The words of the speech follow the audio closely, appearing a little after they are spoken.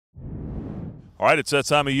All right, it's that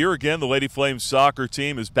time of year again. The Lady Flames soccer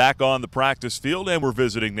team is back on the practice field, and we're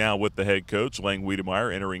visiting now with the head coach, Lang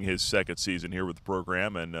Wiedemeyer, entering his second season here with the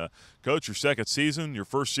program. And, Coach, your second season, your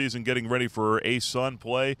first season getting ready for ASUN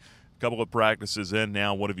play, a couple of practices in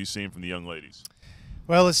now. What have you seen from the young ladies?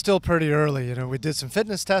 Well, it's still pretty early. You know, we did some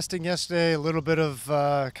fitness testing yesterday, a little bit of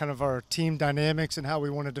kind of our team dynamics and how we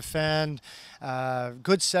want to defend.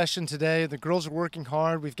 Good session today. The girls are working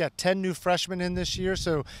hard. We've got 10 new freshmen in this year,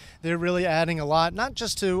 so they're really adding a lot, not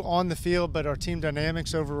just to on the field, but our team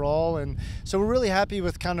dynamics overall. And so we're really happy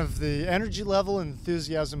with kind of the energy level and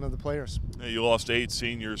enthusiasm of the players. You lost 8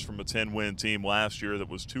 seniors from a 10-win team last year that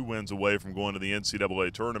was 2 wins away from going to the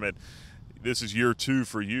NCAA tournament. This is year 2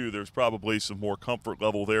 for you. There's probably some more comfort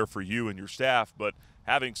level there for you and your staff, but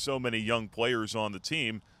having so many young players on the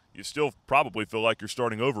team, you still probably feel like you're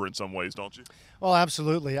starting over in some ways, don't you? Well,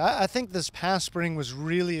 absolutely. I think this past spring was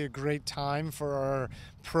really a great time for our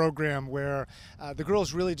program where the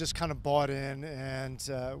girls really just kind of bought in, and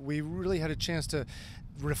we really had a chance to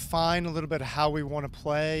refine a little bit how we want to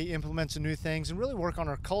play, implement some new things, and really work on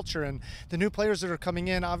our culture. And the new players that are coming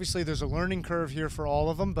in, obviously there's a learning curve here for all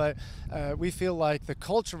of them, but we feel like the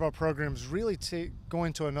culture of our program is really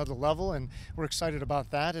going to another level, and we're excited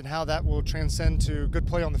about that and how that will transcend to good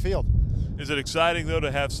play on the field. Is it exciting, though,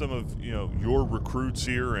 to have some of your recruits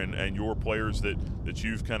here and your players that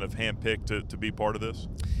you've kind of handpicked to be part of this?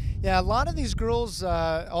 Yeah, a lot of these girls,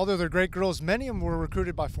 although they're great girls, many of them were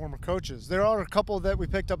recruited by former coaches. There are a couple that we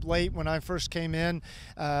picked up late when I first came in,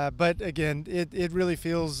 but again, it really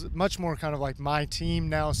feels much more kind of like my team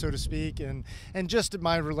now, so to speak, and just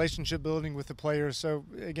my relationship building with the players. So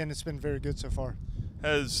again, it's been very good so far.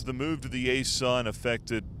 Has the move to the ASUN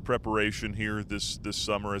affected preparation here this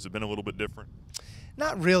summer? Has it been a little bit different?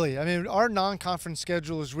 Not really. I mean, our non-conference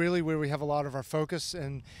schedule is really where we have a lot of our focus,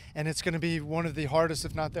 and it's going to be one of the hardest,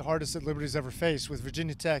 if not the hardest, that Liberty's ever faced, with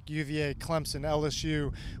Virginia Tech, UVA, Clemson,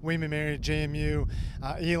 LSU, William & Mary, JMU,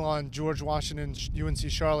 Elon, George Washington, UNC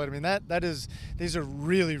Charlotte. I mean, these are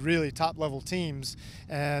really, really top-level teams,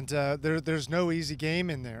 and there's no easy game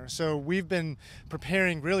in there. So we've been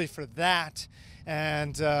preparing really for that.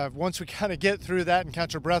 And once we kind of get through that and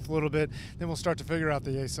catch our breath a little bit, then we'll start to figure out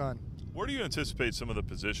the ASUN. Where do you anticipate some of the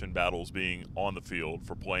position battles being on the field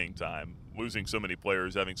for playing time? Losing so many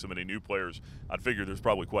players, having so many new players, I'd figure there's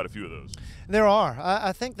probably quite a few of those. There are.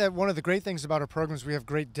 I think that one of the great things about our program is we have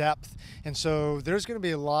great depth, and so there's going to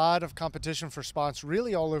be a lot of competition for spots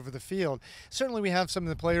really all over the field. Certainly we have some of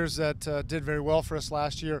the players that did very well for us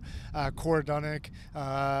last year, Cora Dunnick,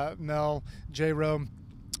 Mel, J. Rome,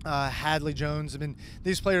 Hadley Jones. I mean,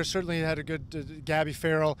 these players certainly had a good Gabby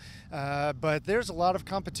Farrell, but there's a lot of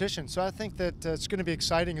competition. So I think that it's going to be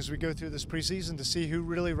exciting as we go through this preseason to see who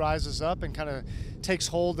really rises up and kind of takes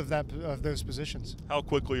hold of those positions. How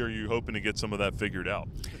quickly are you hoping to get some of that figured out?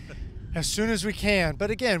 As soon as we can.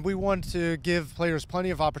 But again, we want to give players plenty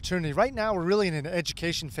of opportunity. Right now, we're really in an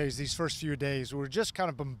education phase these first few days. We're just kind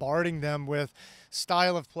of bombarding them with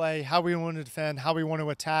style of play, how we want to defend, how we want to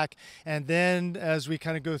attack. And then as we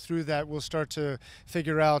kind of go through that, we'll start to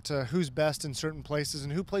figure out who's best in certain places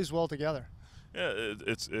and who plays well together. Yeah,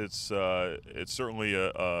 it's certainly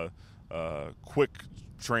a quick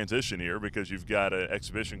transition here because you've got an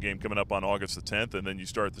exhibition game coming up on August the 10th, and then you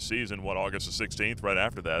start the season, August the 16th right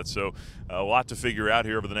after that. So a lot to figure out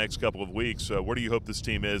here over the next couple of weeks. Where do you hope this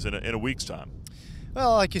team is in a week's time?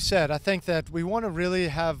 Well, like you said, I think that we want to really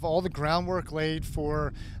have all the groundwork laid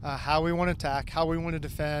for how we want to attack, how we want to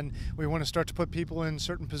defend. We want to start to put people in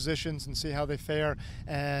certain positions and see how they fare,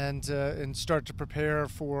 and start to prepare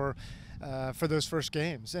for those first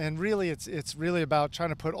games. And really, it's really about trying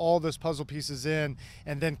to put all those puzzle pieces in,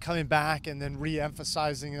 and then coming back and then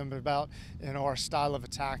re-emphasizing them about our style of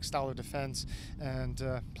attack, style of defense, and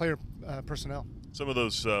player personnel. Some of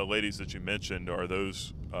those ladies that you mentioned, are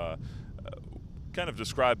those kind of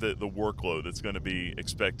describe the workload that's going to be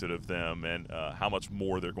expected of them and how much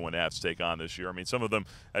more they're going to have to take on this year. I mean, some of them,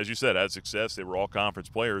 as you said, had success. They were all conference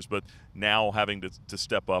players, but now having to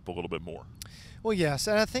step up a little bit more. Well, yes,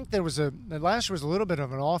 and I think last year was a little bit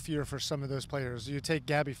of an off year for some of those players. You take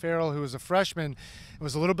Gabby Farrell, who was a freshman,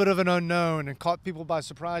 was a little bit of an unknown and caught people by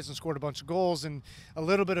surprise and scored a bunch of goals, and a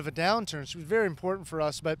little bit of a downturn. She was very important for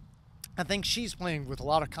us, but I think she's playing with a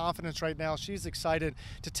lot of confidence right now. She's excited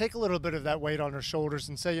to take a little bit of that weight on her shoulders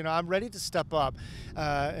and say, I'm ready to step up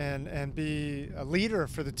and be a leader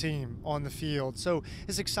for the team on the field. So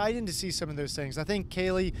it's exciting to see some of those things. I think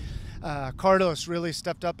Kaylee Cardos really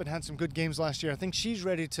stepped up and had some good games last year. I think she's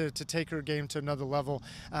ready to take her game to another level.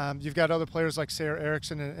 You've got other players like Sarah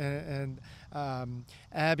Erickson and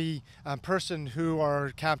Abby, Person, who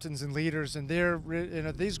are captains and leaders, and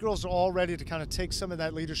these girls are all ready to kind of take some of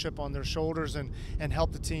that leadership on their shoulders and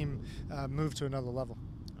help the team move to another level.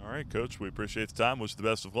 All right, Coach, we appreciate the time. Wish you the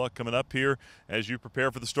best of luck coming up here as you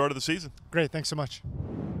prepare for the start of the season. Great, thanks so much.